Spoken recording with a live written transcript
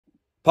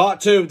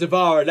Part 2 of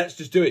Devara. Let's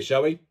just do it,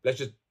 shall we? Let's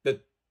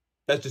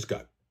just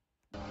go.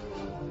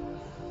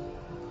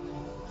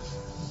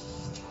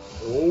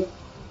 Oh,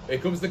 here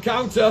comes the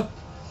counter.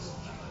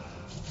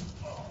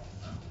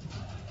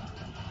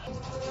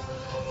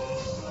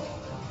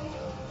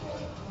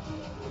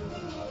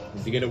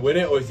 Is he going to win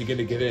it or is he going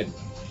to give in?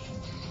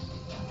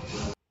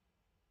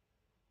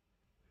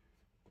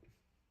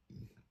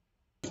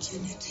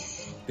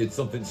 Did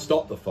something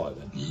stop the fight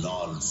then?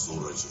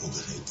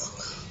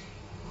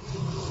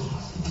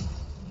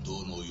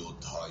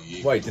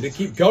 Wait, did it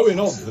keep going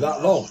on for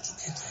that long?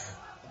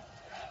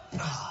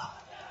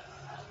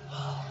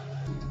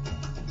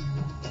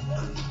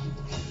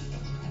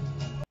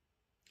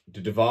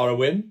 Did Devara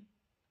win?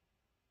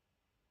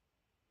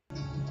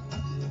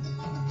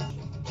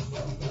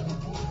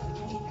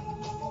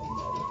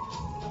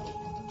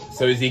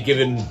 So is he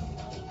giving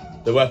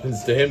the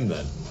weapons to him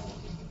then?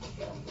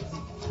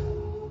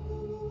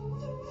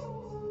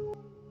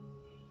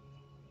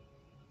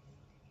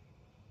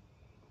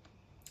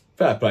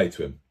 Fair play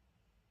to him.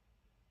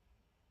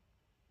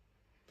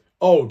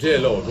 Oh dear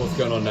Lord, what's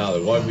going on now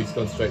though? Why have we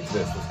gone straight to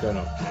this? What's going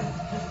on?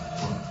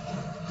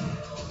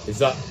 Is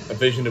that a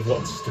vision of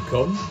what's to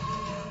come?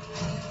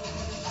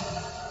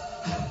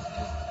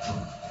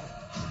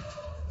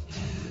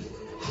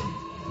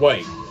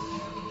 Wait.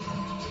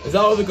 Is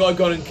that other guy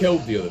gone and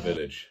killed the other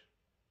village?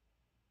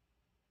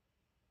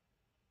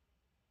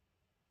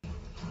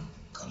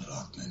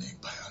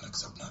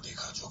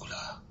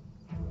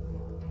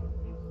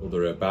 Well,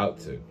 they're about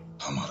to.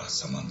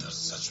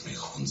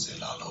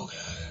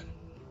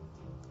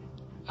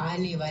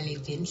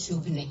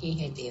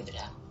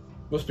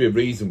 Must be a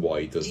reason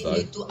why he does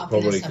though.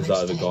 Probably because that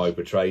other guy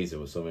betrays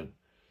him or something.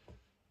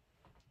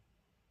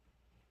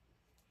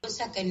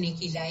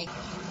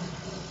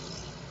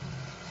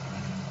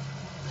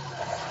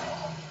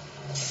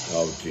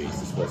 Oh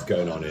Jesus, what's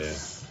going on here?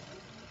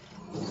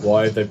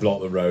 Why have they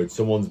blocked the road?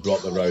 Someone's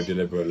blocked the road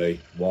deliberately.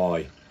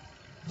 Why?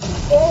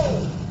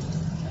 Oh!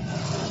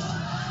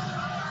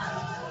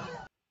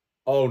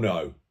 Oh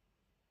no.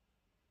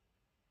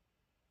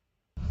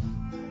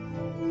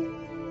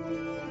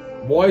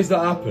 Why has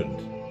that happened?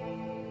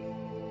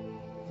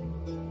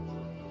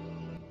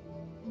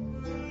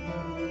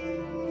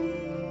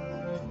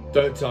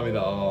 Don't tell me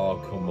that.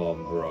 Oh, come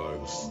on,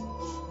 bro.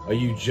 Are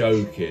you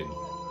joking?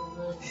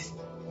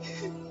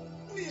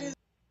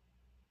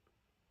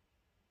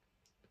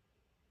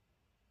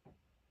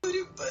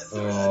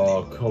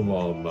 Oh, come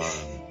on,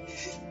 man.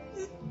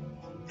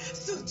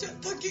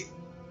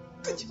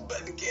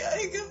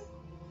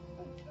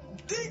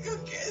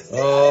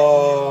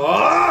 Oh,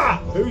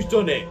 ah! Who's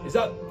done it? Is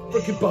that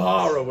freaking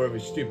Bahara, whatever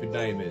his stupid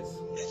name is?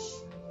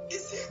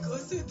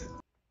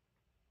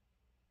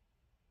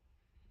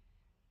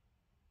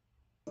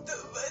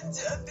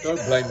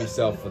 Don't blame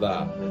yourself for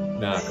that.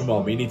 Nah, come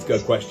on, we need to go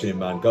question him,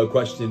 man. Go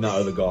question that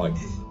other guy.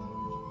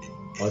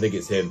 I think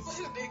it's him.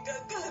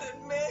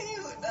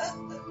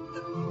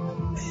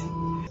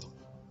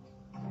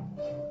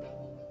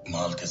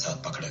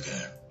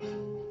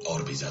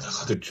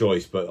 Good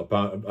choice, but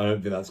I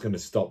don't think that's going to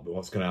stop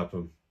what's going to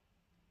happen.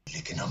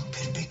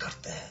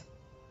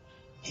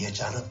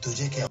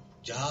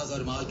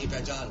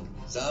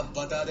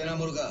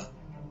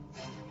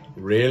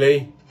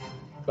 Really?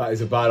 That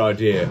is a bad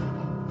idea.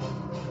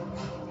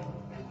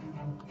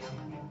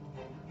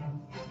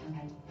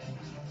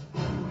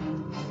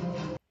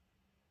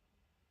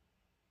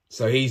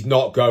 So he's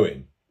not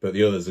going, but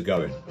the others are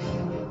going.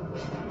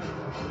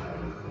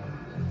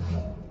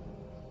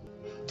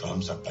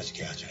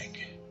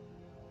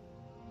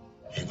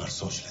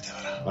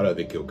 I don't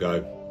think he'll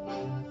go.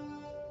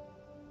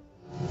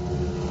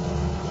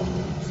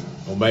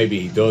 Or maybe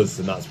he does,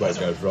 and that's where it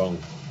goes wrong.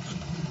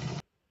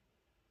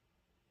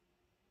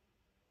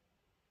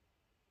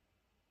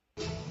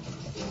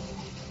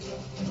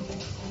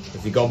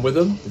 Has he gone with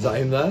them? Is that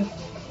him there?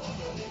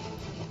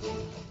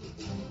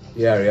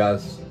 Yeah, he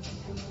has.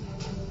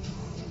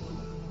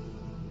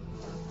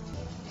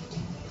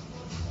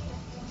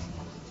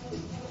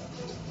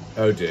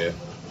 Oh dear.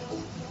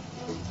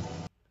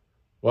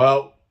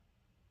 Well,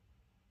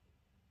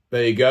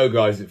 there you go,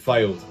 guys. It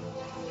failed.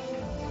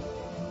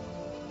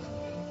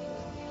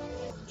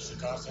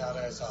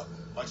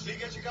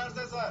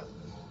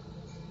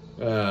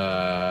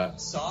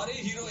 सारे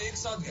hero एक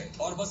साथ गए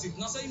और बस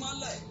इतना सा ही माल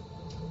लाए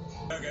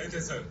गए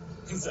थे सर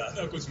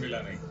ज़्यादा कुछ मिला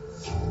नहीं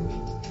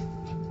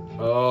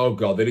Oh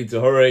god, they need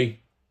to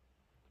hurry.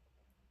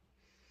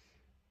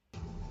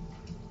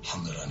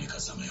 अंदर आने का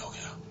समय हो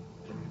गया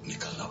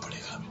निकलना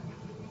पड़ेगा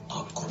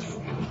आपको भी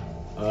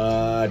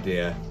Ah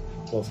dear.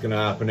 What's going to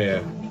happen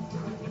here?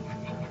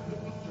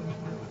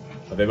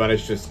 Have they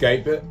managed to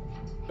escape it?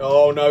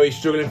 Oh no, he's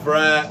struggling for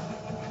air.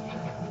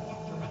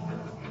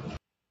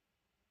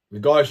 The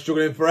guy's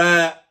struggling for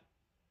air.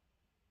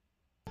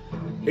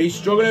 He's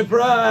struggling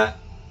for air.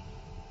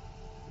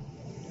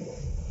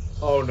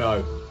 Oh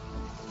no.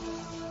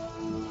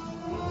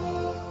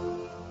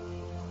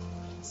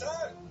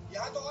 Sir,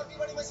 यहाँ तो और भी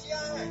बड़ी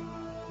मछलियाँ हैं।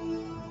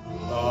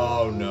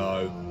 Oh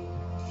no.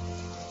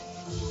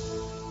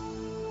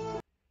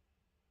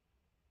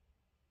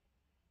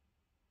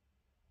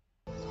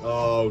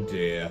 Oh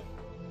dear.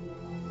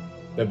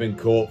 They've been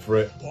caught for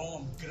it.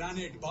 Bomb,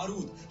 grenade,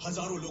 बारूद,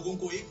 हजारों लोगों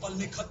को एक पल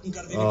में खत्म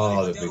कर देने Oh, वाले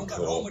they've हथियारों been का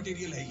रॉ caught.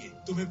 मटेरियल है ये।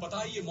 तुम्हें पता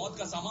है ये मौत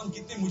का सामान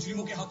कितने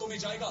मुजरिमों के हाथों में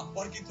जाएगा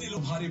और कितने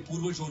लोग हमारे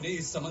पूर्वजों ने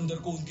इस समंदर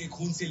को उनके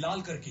खून से लाल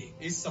करके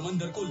इस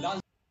समंदर को लाल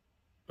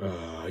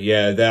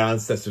Yeah, their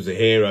ancestors are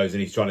heroes,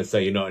 and he's trying to say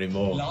you're not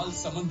anymore. लाल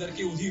समंदर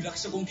के उन्हीं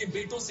रक्षकों के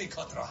बेटों से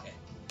खतरा है।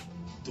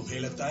 तुम्हें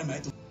लगता है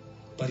मैं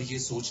पर ये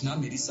सोचना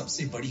मेरी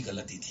सबसे बड़ी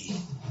गलती थी।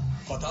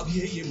 पता भी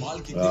है ये माल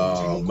कितने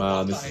मुजरिमों को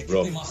मारता है,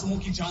 कितने मासूमों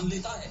की जान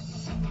लेता है।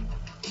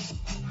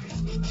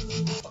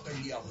 पकड़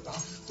लिया होता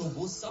तो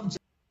वो सब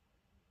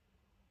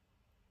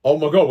Oh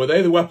my god, were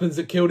they the weapons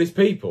that killed his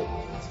people?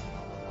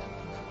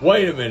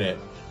 Wait a minute.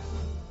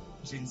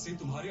 जिनसे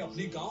तुम्हारे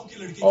अपने गांव की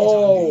लड़की की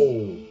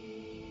Oh.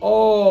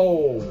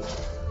 Oh.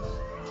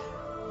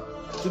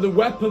 So the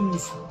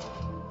weapons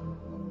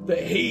that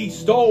he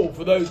stole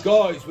for those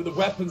guys were the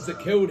weapons that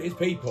killed his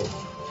people.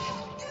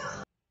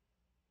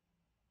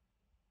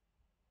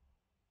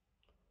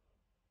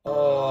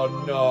 Oh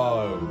no.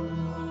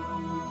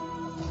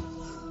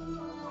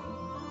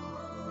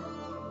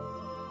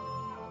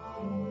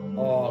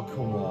 Oh,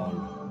 come on.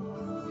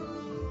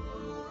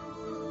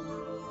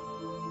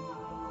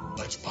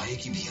 बच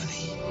पाएगी भी या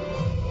नहीं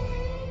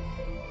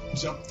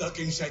जब तक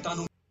इन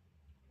शैतानों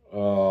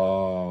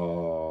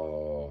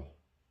Oh.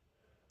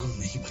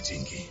 नहीं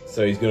बचेंगे। So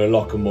he's going to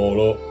lock them all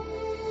up.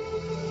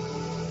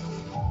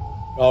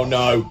 Oh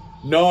no.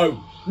 No.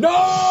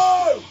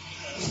 No!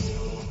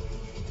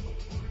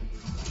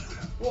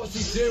 What's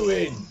he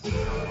doing?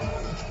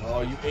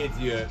 Oh, you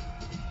idiot.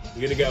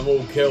 You're going to get them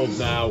all killed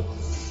now.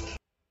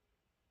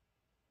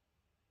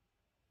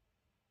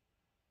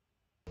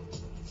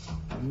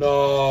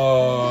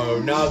 No,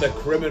 now they're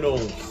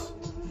criminals.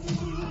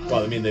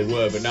 Well, I mean they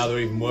were, but now they're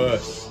even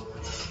worse.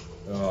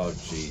 Oh,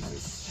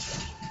 Jesus.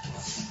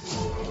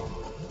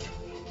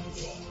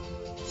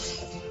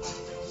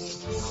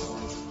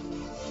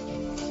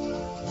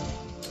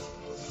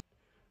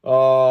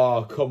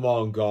 Oh, come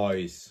on,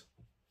 guys.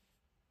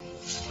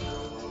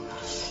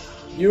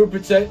 You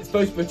were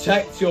supposed to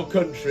protect your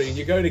country and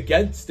you're going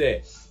against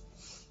it.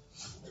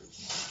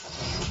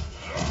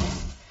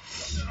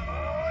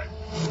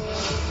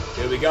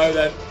 Here we go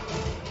then.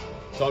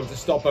 Time to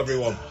stop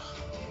everyone.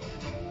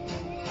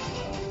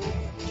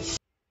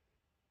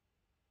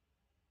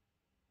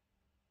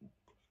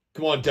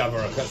 Come on,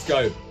 Devara, let's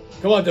go.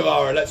 Come on,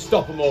 Devara, let's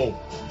stop them all.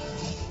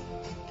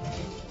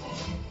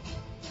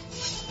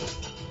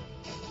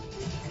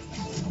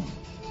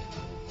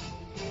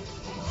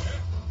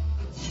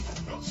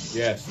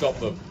 Yeah, stop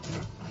them.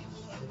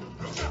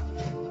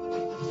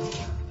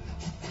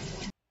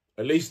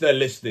 At least they're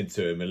listening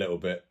to him a little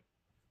bit.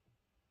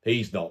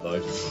 He's not,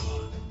 though.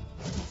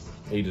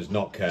 He does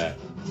not care.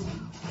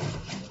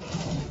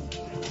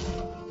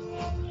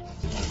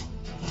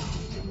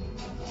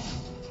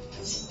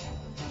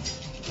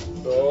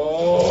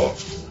 Oh!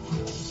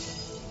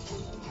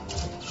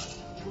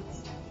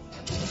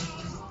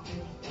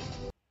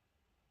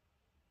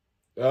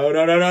 Oh,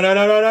 no, no, no, no,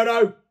 no, no, no,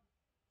 no!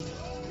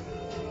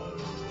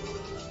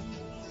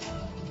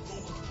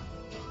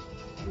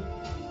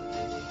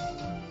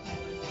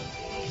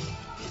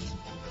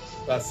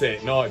 That's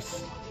it,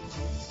 nice.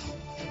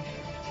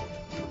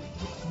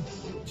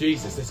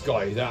 Jesus, this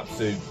guy is an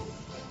absolute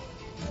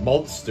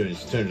monster in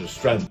terms of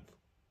strength.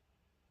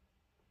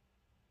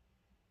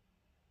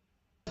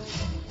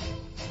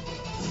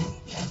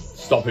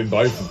 Stopping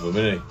both of them,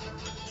 isn't he?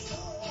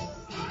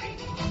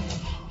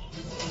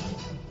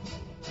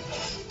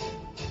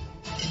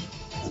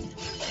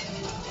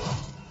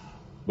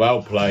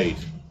 Well played.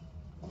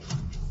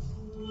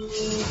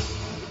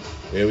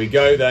 Here we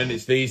go then,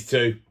 it's these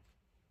two.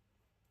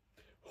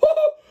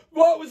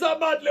 What was that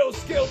mad little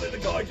skill that the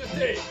guy just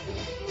did?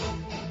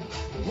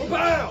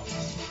 Wow!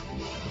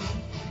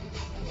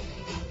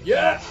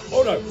 Yeah!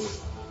 Oh no!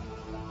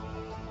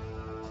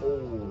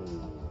 Oh.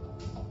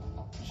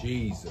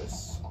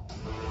 Jesus.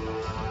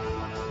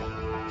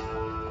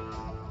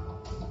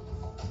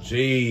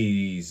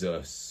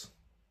 Jesus.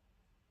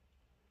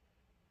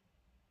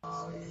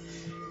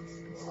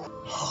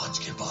 आज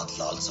के बाद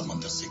लाल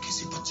समंदर से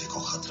किसी बच्चे को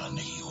खतरा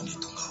नहीं होने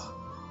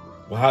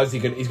दूंगा। Well, how's he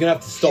gonna? He's gonna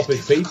have to stop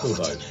his people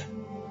though.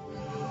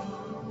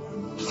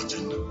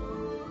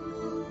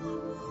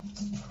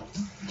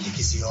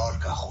 किसी और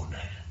का खून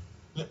है।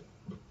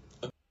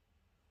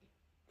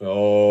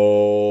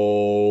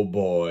 Oh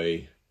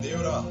boy.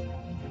 देवरा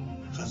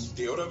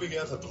भी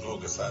गया था तुम लोगों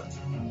के साथ।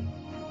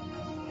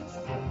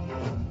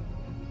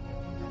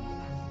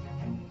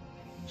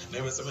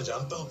 नहीं वैसे मैं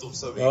जानता हूँ तुम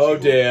सभी। Oh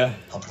dear.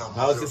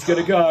 How's this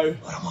gonna go?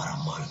 और हमारा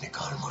माल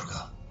निकाल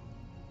मुर्गा।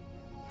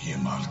 ये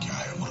माल क्या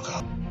है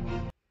मुर्गा?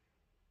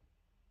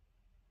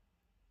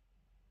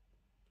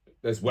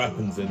 There's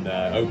weapons in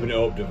there. Open it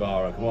up,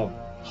 Devara. Come on.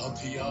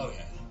 हथियार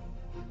है।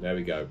 There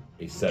we go.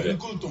 He said it.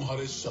 बिल्कुल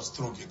तुम्हारे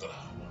शस्त्रों की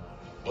तरह।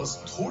 बस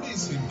थोड़ी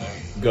सी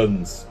नई।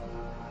 Guns.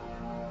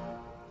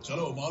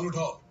 चलो माल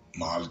उठाओ।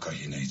 माल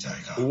कहीं नहीं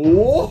जाएगा।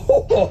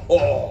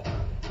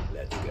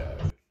 Let's go.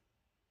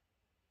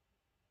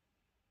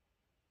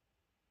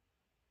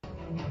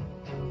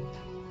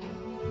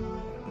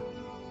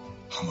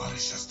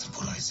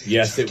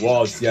 Yes, it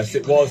was. Yes,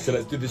 it was. So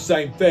let's do the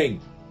same thing.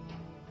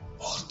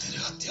 Oh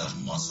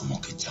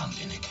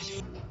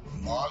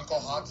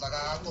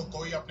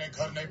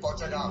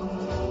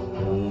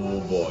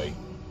boy.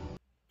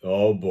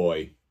 Oh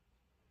boy.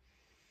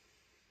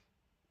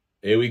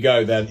 Here we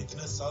go then.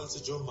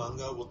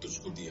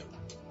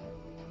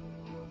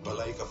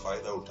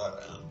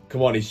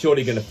 Come on, he's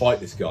surely going to fight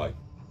this guy.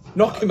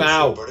 Knock him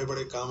out. I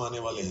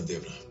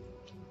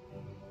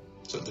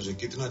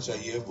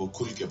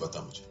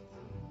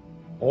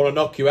want to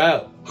knock you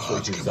out. That's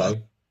what you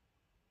say.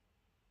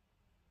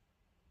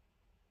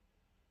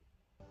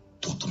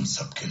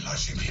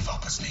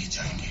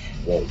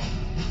 Whoa.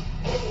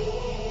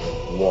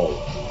 Whoa.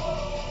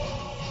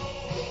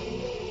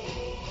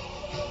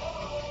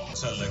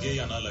 लगे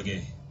या ना लगे,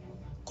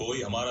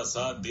 कोई हमारा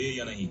साथ दे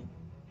या नहीं,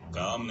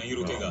 काम नहीं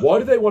रुकेगा. Why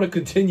do they want to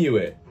continue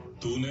it?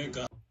 तूने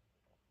कहा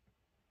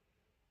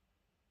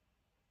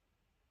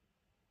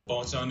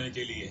पहुंचाने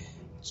के लिए,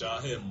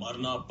 चाहे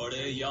मरना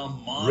पड़े या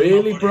मारना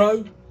really, पड़े,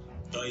 bro?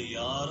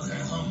 तैयार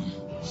हैं हम.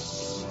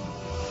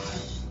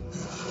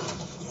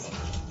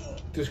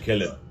 Just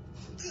kill him.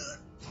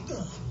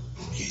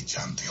 ये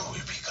जानते हुए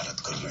भी गलत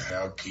कर रहे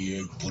हैं कि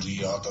एक बुरी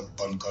आदत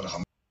बनकर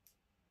हम.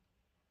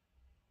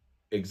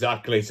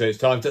 Exactly, so it's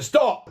time to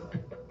stop.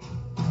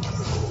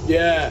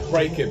 Yeah,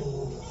 break him.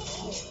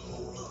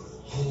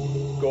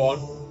 Go on.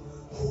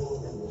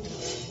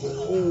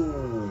 Ooh.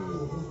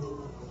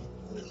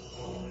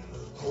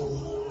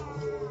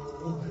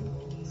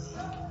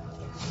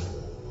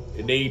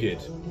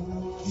 Needed.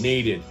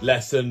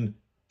 Lesson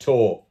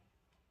taught.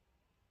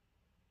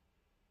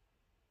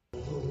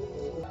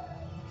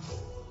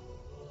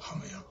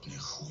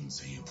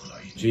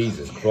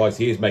 Jesus Christ,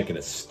 he is making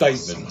a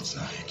statement.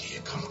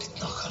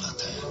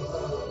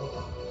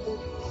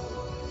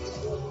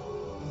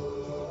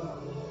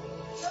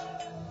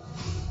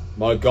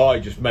 My guy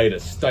just made a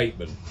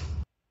statement.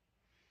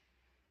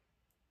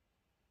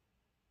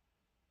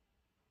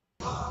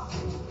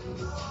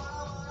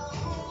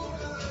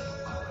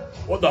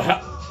 What the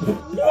hell?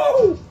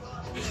 Whoa!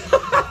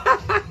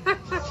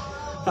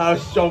 How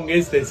strong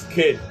is this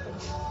kid?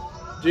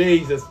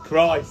 Jesus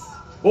Christ.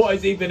 What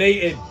has he been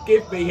eating?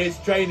 Give me his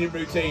training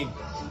routine.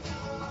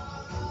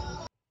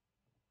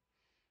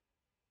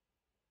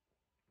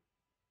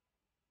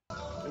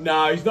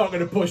 No, he's not going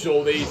to push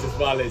all these as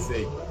well, is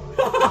he?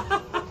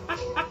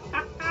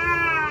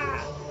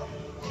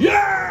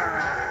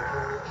 Yeah!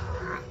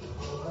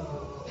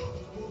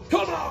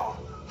 Come on!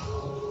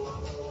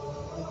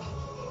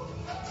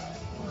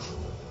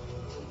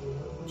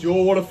 Do you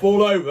all want to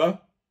fall over?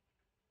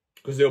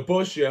 Because he'll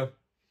push you.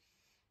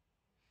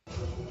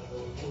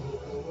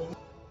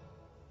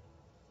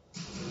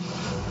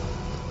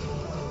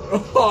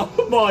 Oh,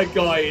 my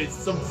guy is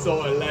some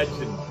sort of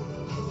legend.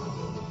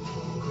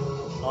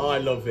 I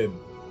love him.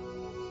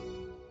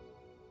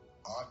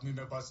 आदमी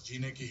में बस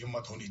जीने की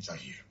हिम्मत होनी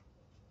चाहिए.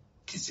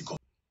 किसी को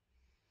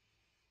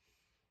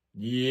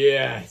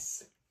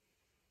Yes.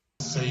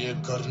 से ये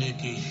करने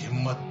की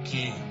हिम्मत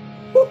की,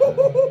 मैं वो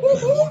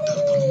डर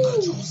बनूंगा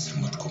जो उस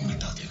हिम्मत को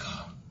मिटा देगा.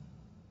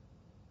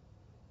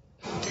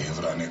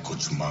 देवरा ने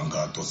कुछ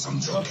मांगा तो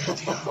समझो कह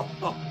दिया.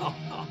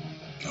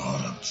 और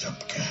अब जब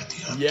कह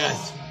दिया. Yes.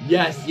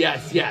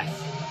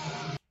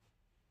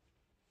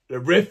 The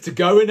rift to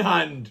go in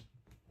hand.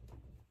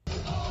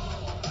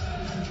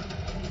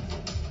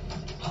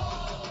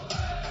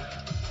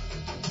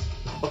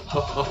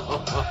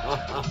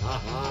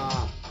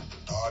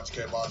 आज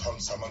के बाद हम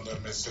समंदर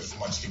में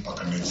सिर्फ मछली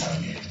पकड़ने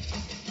जाएंगे.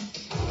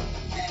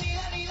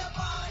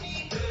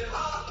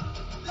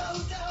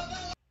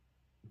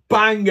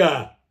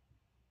 Banger.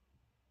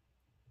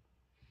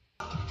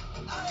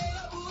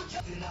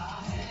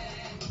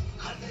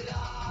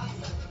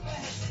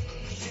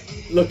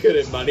 Look at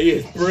him, man. He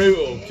is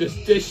brutal.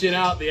 Just dishing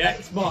out the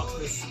X marks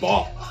the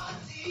spot.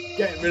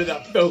 Getting rid of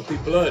that filthy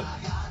blood.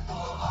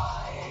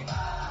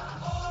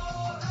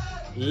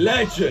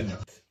 Legend.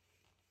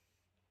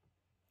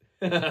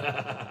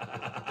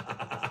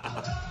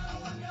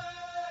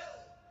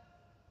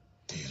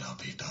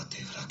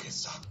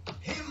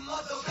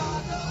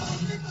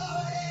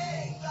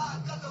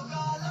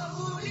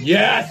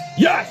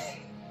 Yes.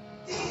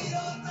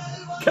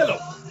 Kill him.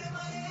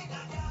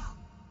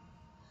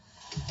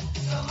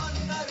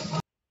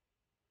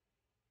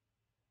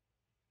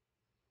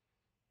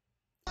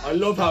 I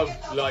love how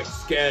like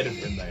scared of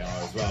him they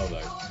are as well,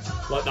 though.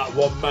 Like that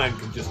one man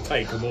can just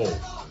take them all.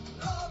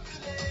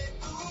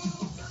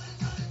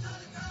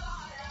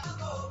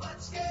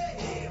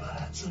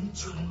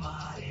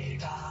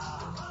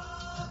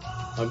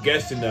 I'm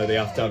guessing though they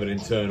have to have an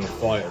internal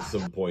fight at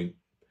some point,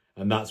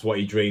 and that's what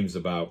he dreams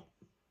about.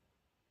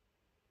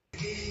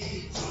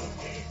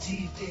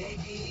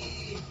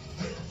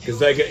 Because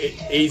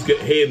he's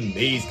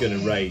going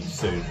to rage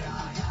soon.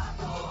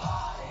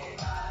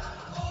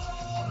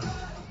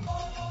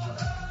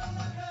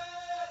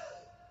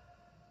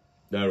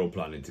 They're all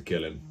planning to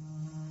kill him.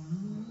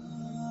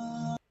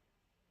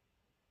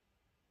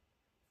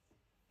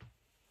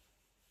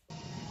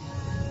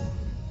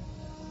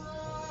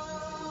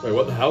 Wait,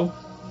 what the hell?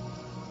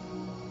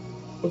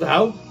 What the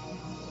hell?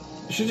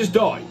 She just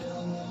died.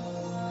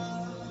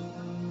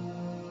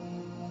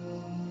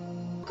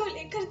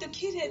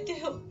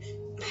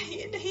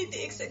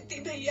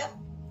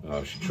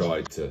 Oh, she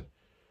tried to.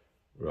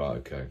 Right,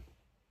 okay.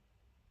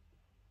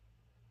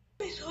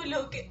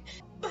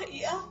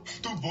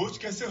 तू बोझ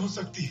कैसे हो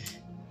सकती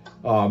है?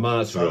 Oh man,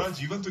 that's rough. सारा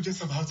जीवन तुझे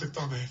संभाल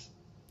सकता हूँ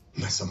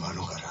मैं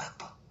संभालूंगा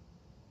रायप्पा।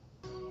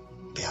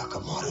 ब्याह का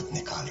मुहूर्त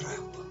निकाल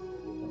Rayappa.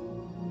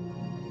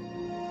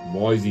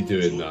 Why is he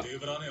doing that?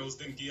 देवरा ने उस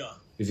दिन किया।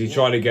 Is he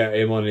trying to get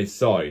him on his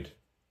side?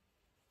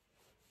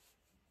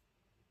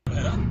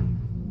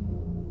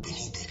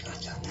 नहीं देखना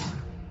चाहता।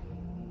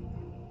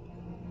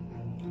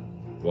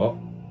 What?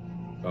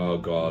 Oh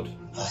God.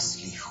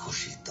 असली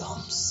खुशी तो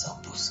हम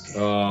सब उसके।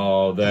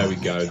 Oh, there we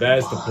go.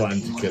 There's the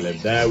plan to kill him.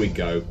 There we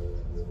go.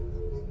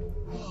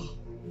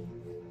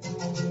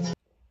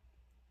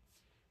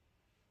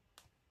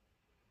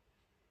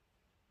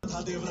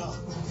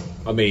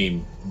 I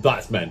mean,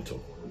 that's mental.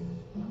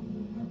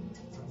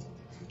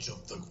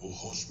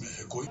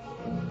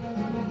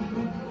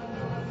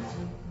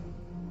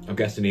 I'm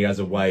guessing he has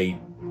a way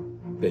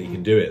that he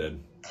can do it then.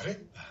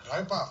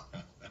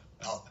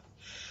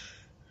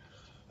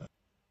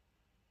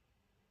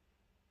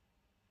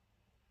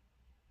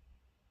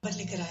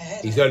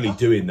 He's only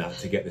doing that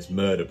to get this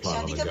murder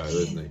plan on the go,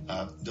 isn't he?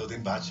 2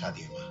 दिन बाद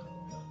शादी है माँ।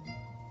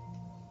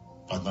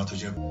 पद्मा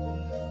तुझे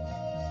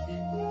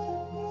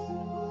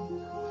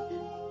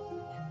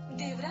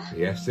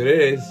Yes, it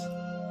is.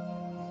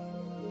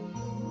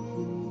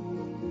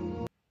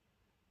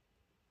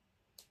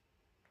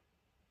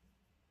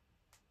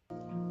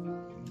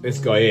 This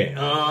guy here.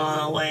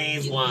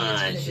 Always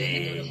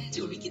watching.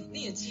 जोड़ी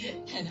कितनी अच्छी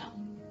है ना?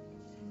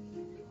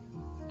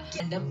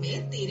 मंडप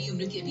में तेरी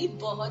उम्र के भी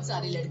बहुत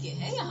सारे लड़के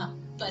हैं यहाँ।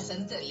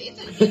 पसंद कर ले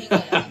तो यही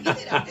कराएंगे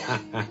तेरा प्यार।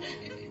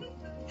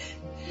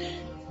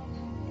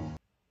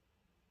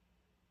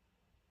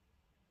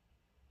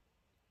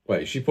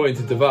 Wait, is she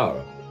pointing to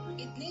Devara?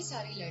 इतने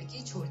सारे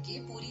लड़के छोड़ के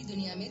पूरी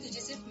दुनिया में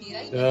तुझे सिर्फ मेरा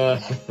ही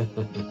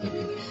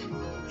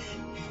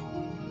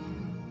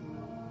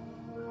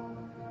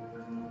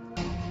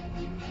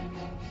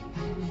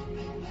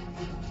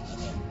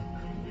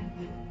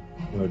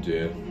Oh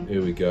dear,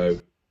 here we go.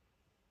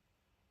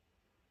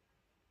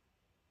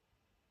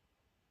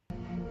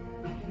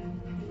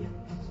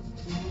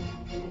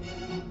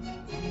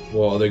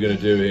 What are they going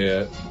to do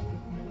here?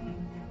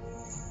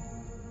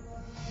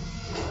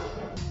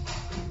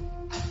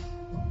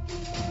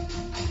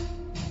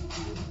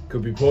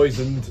 Could be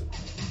poisoned.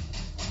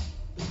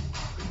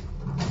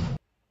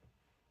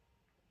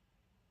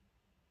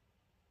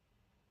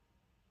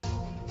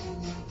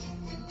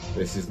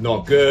 This is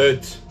not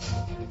good.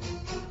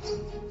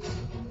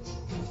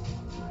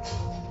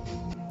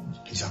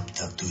 जब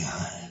तक तू यहाँ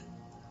है,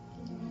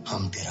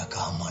 हम तेरा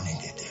काम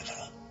मानेंगे देवरा।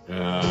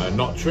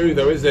 Not true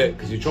though, is it?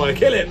 Because you're trying to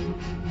kill him.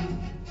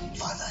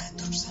 वादा है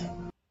तुझसे।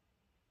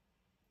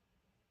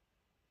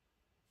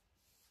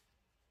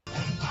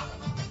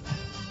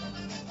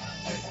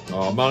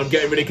 Oh man, I'm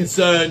getting really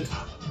concerned.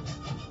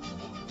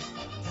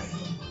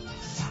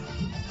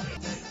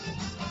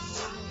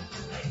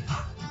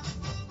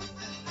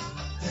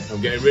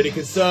 I'm getting really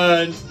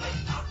concerned.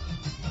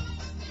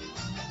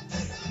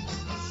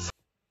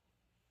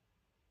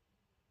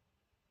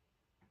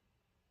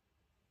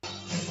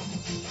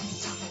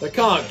 They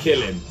can't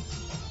kill him.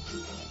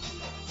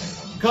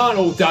 Can't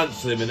all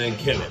dance with him and then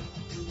kill him.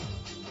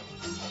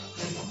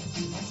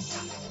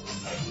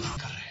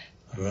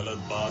 गलत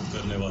बात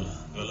करने वाला,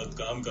 गलत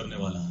काम करने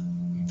वाला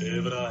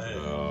देवरा है।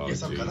 ये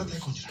सब गलत है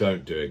कुछ।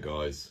 Don't do it,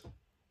 guys.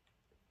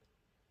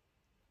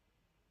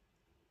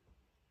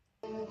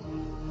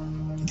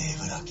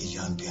 देवरा की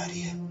जान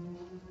प्यारी है।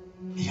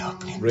 या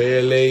अपनी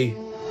Really?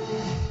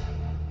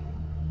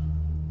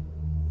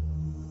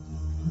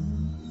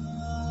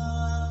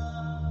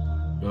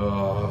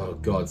 Oh,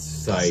 God's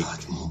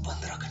sake. मुंह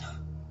बंद रखना।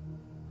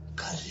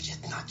 कर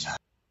जितना चाहे।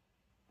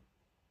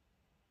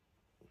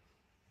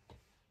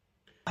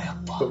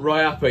 But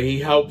Rayappa, he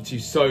helped you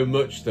so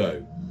much,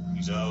 though.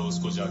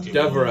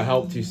 Devara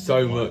helped you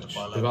so much.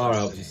 Devara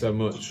helped you so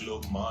much.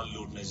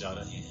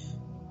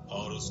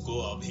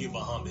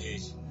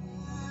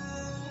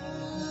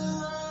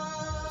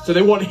 So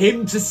they want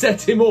him to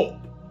set him up.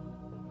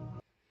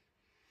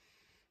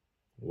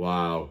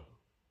 Wow.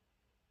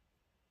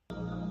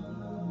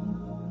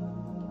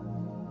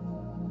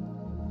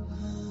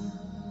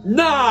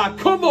 Nah,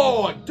 come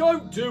on!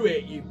 Don't do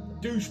it, you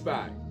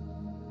douchebag.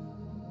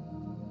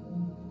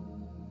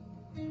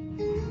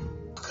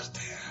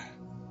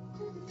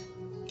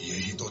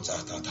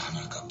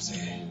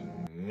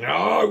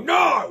 No,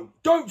 no!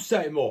 Don't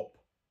set him up.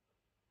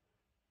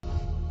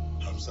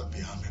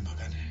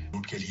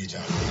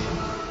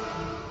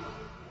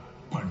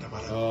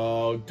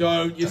 Oh,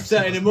 don't! You're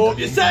setting him up!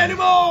 You're setting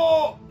him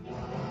up!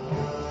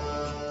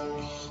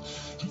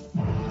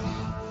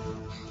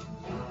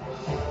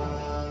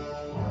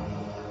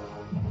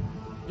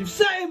 You've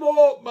set him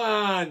up,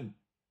 man!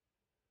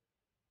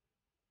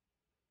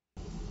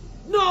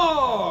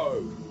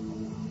 No!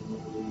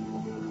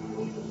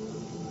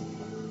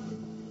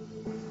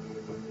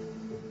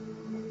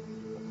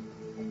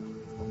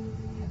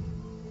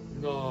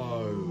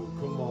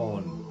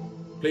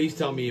 Please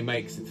tell me he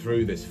makes it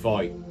through this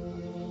fight.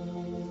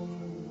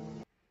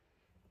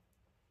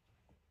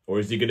 Or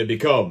is he going to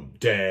become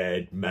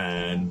Dead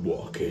Man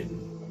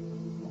Walking?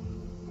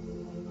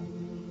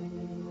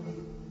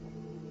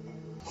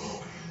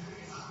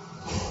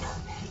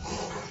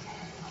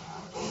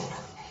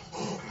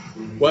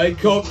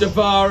 Wake up,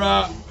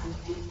 Devara!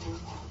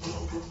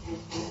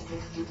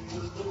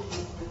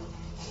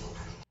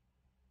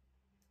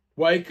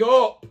 Wake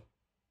up!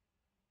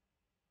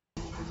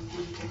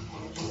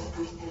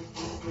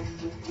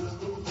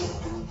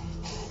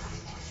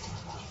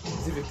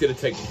 As if it's going to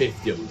take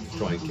 50 of them to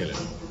try and kill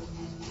him.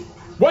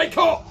 Wake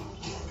up!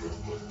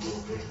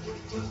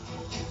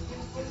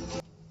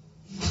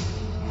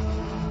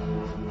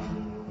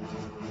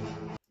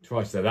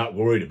 Christ, they're that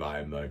worried about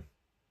him, though.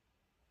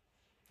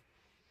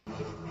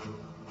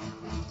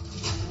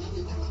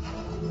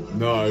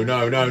 No,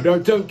 no, no, no,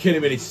 don't kill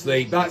him in his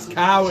sleep. That's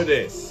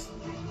cowardice.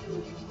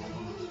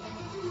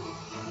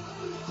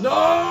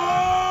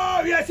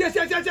 No! Yes, yes,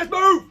 yes, yes, yes,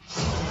 move!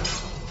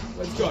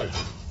 Let's go.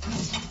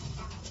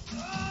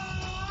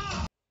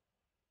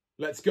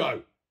 Let's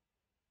go.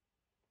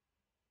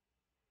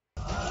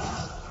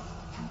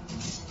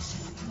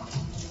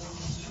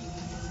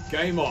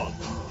 Game on.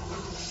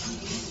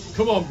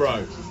 Come on,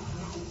 bro.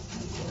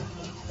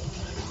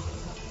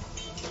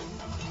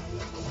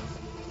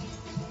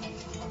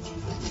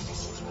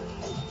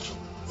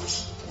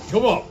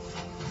 Come on.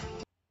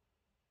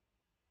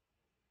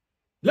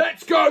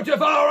 Let's go,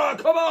 Devara.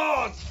 Come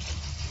on.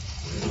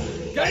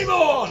 Game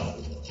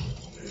on.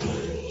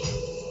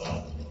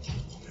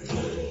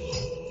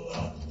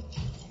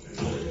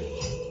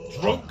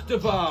 Drunk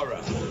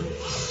Devara.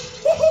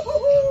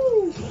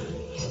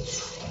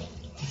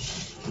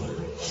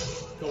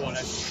 Come on,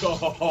 let's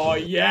go. Oh,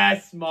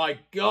 yes, my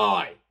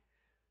guy.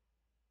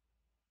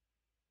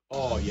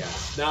 Oh,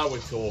 yes. Now we're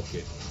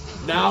talking.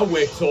 Now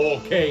we're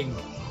talking.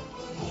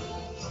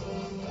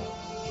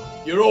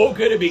 You're all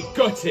going to be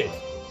gutted.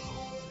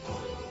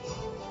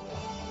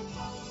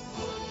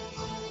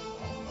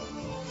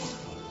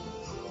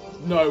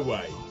 No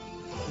way.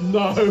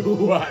 No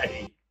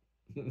way.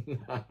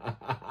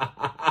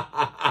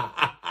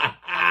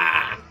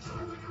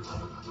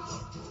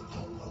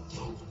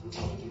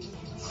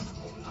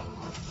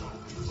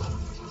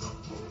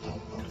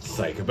 God's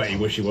sake, I bet he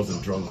wish he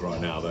wasn't drunk right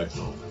now, though.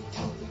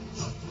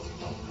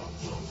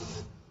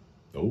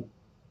 Oh.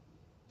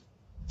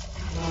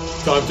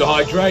 Time to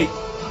hydrate.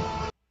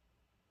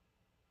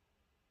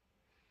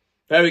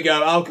 There we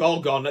go, alcohol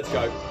gone, let's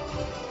go.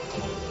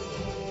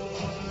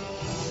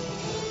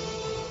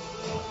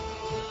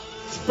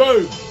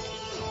 Boom!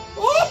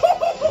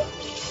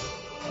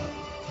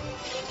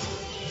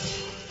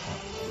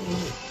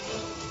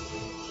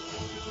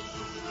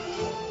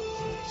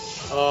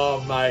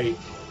 Oh, mate.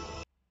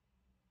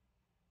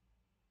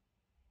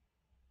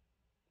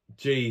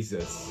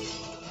 Jesus.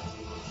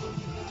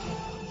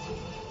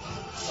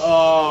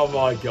 Oh,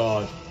 my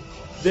God.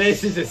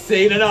 This is a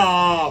scene and a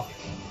half.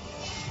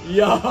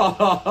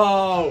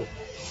 Yo!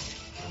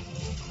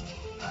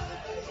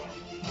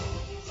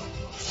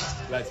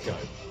 Let's go.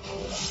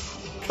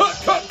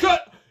 Cut, cut,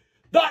 cut!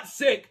 That's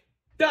sick!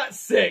 That's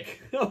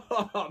sick!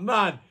 Oh,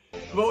 man.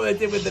 What they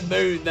did with the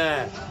moon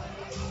there.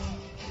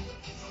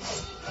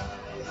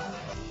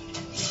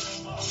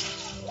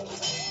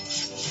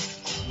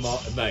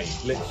 Mate,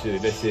 literally,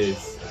 this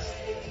is...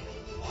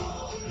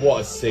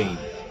 What a scene.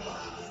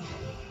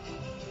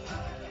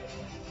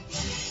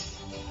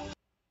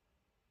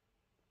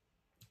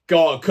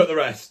 Go on, cut the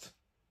rest.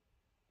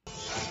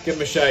 Give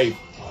him a shave.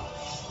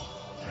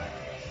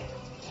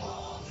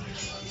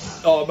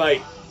 Oh,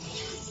 mate.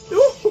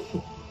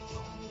 Ooh.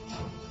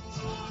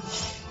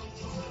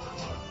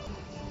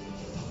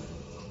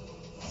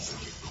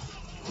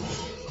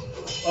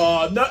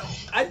 Oh, no.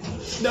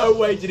 No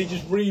way did he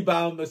just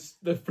rebound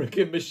the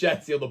freaking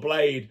machete or the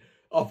blade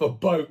off a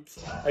boat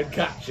and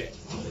catch it.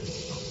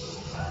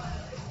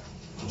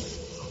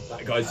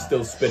 That guy's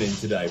still spinning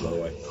today, by the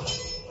way.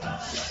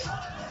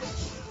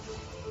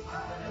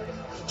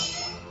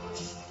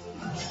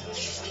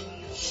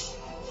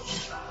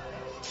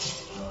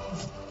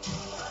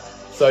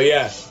 So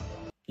yeah,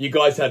 you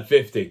guys had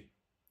 50.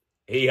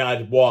 He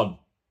had 1.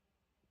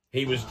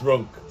 He was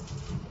drunk.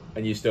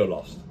 And you still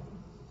lost.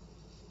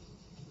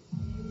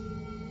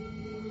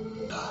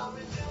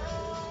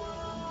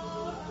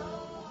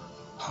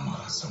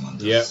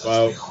 Yeah,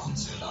 well,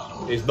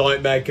 his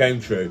nightmare came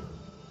true.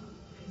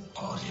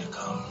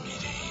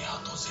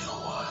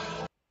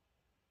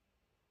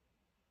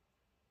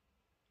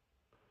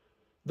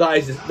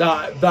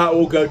 That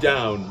will go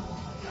down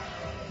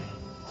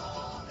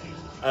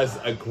as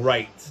a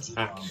great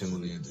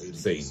action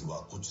scene.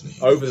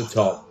 Over the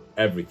top,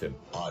 everything.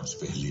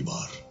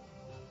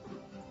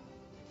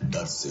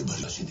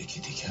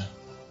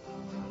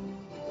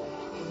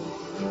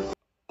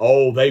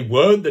 Oh, they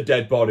weren't the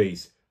dead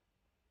bodies.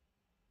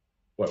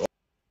 Wait, what?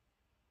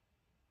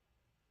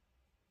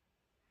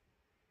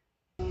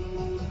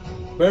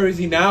 Where is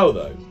he now,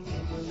 though?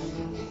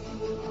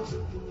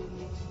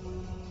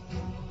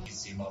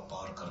 सीमा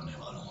पार करने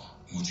वालों,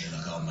 मुझे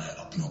लगा मैं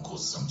अपनों को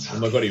समझा। Oh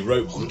my god,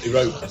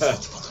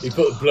 he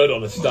put blood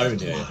on a stone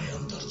here. तुम्हारे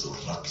अंदर जो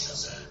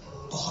राक्षस है,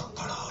 बहुत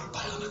बड़ा और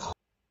भयानक हो।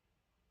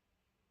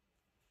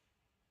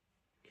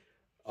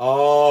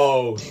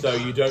 Oh, so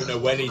you don't know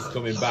when he's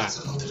coming back,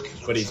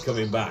 but he's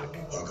coming back.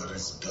 अगर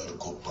इस डर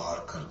को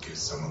पार करके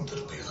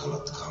समुद्र पे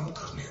गलत काम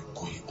करने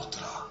कोई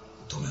उतरा,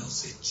 तो मैं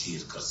उसे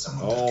चीर कर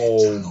समुद्र के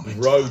चरणों में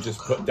bro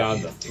just put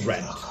down the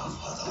threat.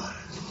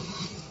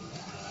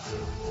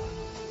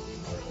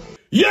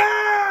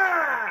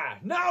 Yeah!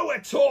 Now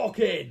we're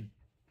talking!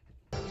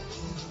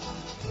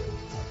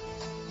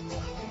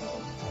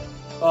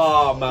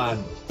 Oh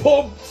man,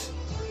 pumped!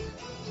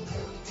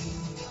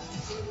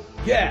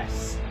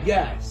 Yes,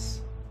 yes.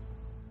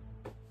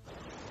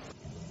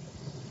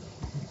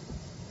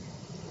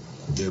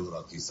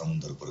 देवरा की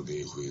समुद्र पर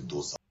गए हुए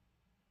 2 साल।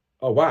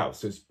 Oh wow,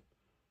 so it's...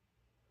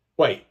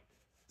 Wait,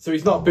 so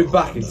he's not been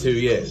back in 2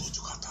 years?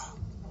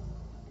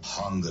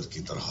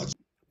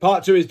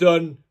 Part 2 is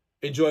done.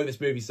 Enjoying this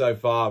movie so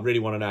far. Really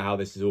want to know how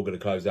this is all going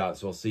to close out,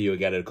 so I'll see you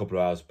again in a couple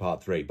of hours for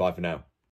part 3. Bye for now.